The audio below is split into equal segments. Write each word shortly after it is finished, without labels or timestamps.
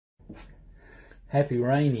Happy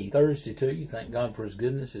rainy Thursday to you. Thank God for His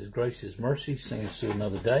goodness, His grace, His mercy. Sing us through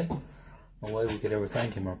another day. No way we could ever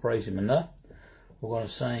thank Him or praise Him enough. We're going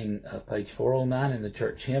to sing page 409 in the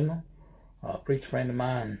church hymnal. A preacher friend of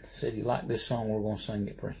mine said he liked this song. We're going to sing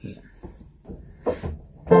it for him.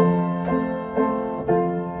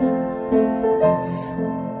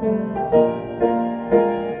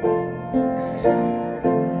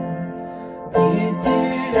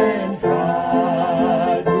 Tempted and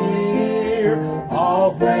tried, we're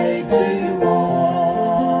all made to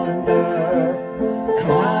wander.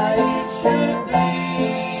 Why it should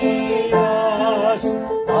be us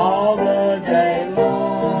all the day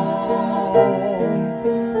long,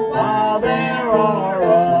 while there are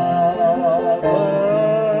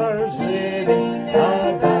others living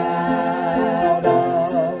about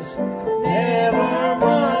us, never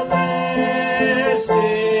molested,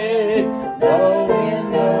 though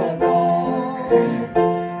in the wrong.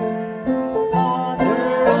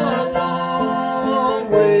 Father alone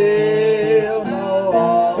will know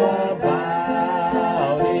all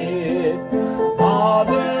about it.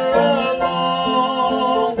 Father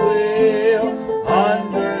alone will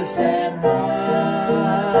understand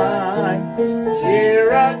why.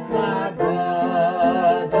 Cheer up, my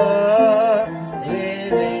brother,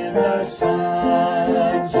 live in the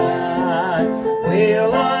sunshine.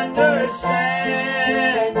 We'll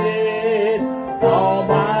understand it all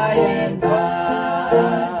by and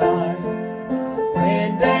by.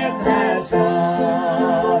 When death has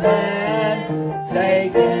come and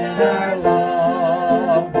taken our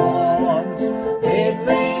loved ones, it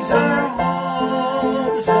leaves our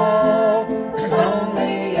home so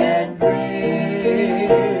lonely and drear.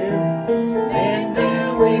 Then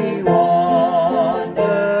do we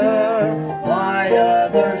wonder why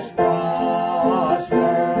others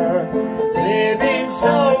prosper, living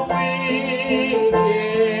so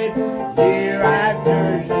wicked year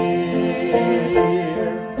after year?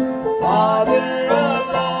 Father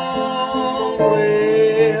alone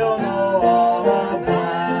will know all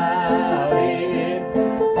about it.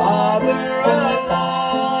 Father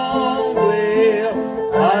alone will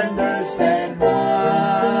understand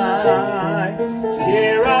why.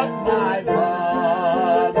 Cheer up, my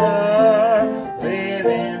brother, live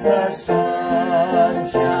in the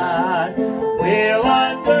sunshine. We'll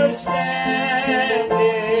understand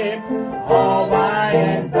it all by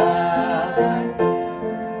and by.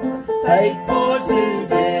 Faithful to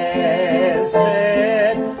death,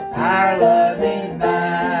 said our loving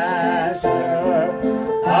Master,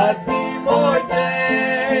 a few more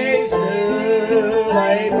days to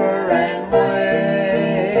labor and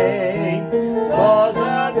wait. Cause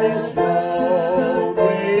of this road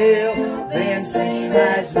will then seem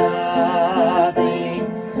as nothing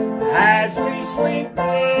as we sweep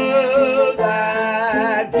through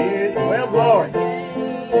that beautiful glory.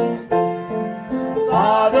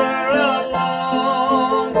 Father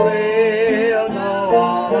alone will know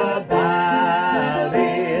all about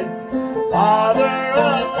it. Father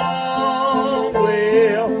alone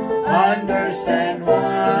will understand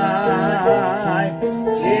why.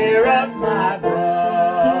 Cheer up, my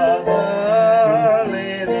brother,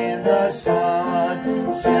 live in the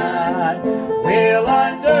sunshine. We'll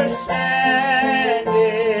understand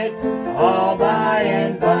it all by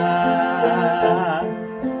and by.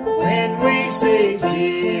 When we see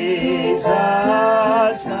Jesus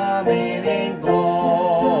coming in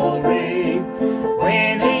glory,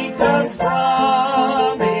 when He comes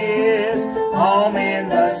from His home in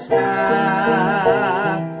the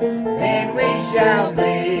sky, then we shall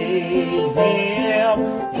meet Him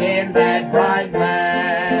in that bright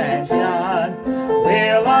mansion.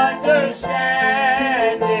 We'll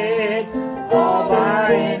understand it all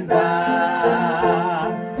by and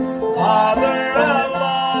by. Father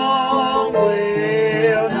alone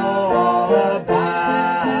will know all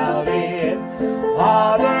about it.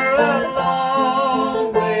 Father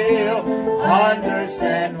alone will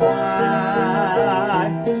understand why.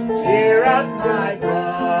 Cheer up, my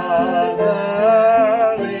brother,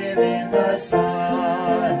 live in the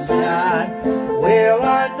sunshine. We'll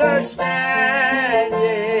understand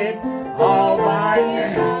it all by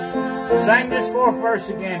and by. Sing this fourth verse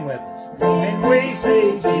again with us. When we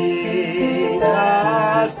see Jesus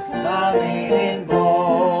coming in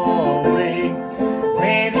glory,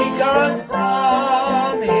 when He comes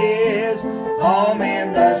from His home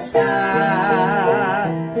in the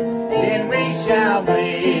sky, then we shall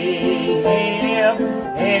meet Him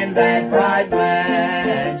in that bright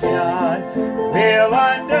mansion. We'll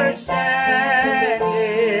understand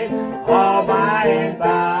it all by and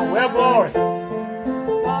by. Well, glory.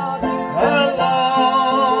 Father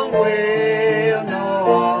alone will know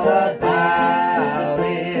all about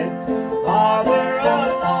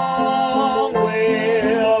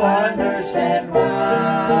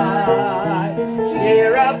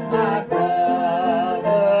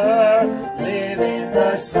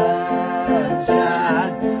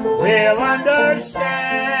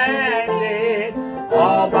understand it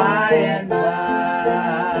all by and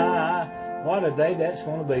by. What a day that's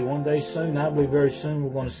going to be. One day soon, I believe very soon, we're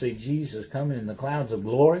going to see Jesus coming in the clouds of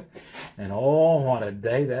glory. And oh, what a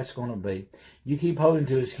day that's going to be. You keep holding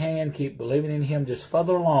to his hand, keep believing in him just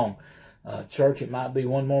further along. Church, it might be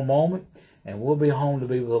one more moment, and we'll be home to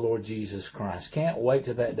be with the Lord Jesus Christ. Can't wait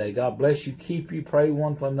till that day. God bless you. Keep you. Pray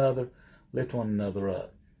one for another. Lift one another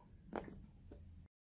up.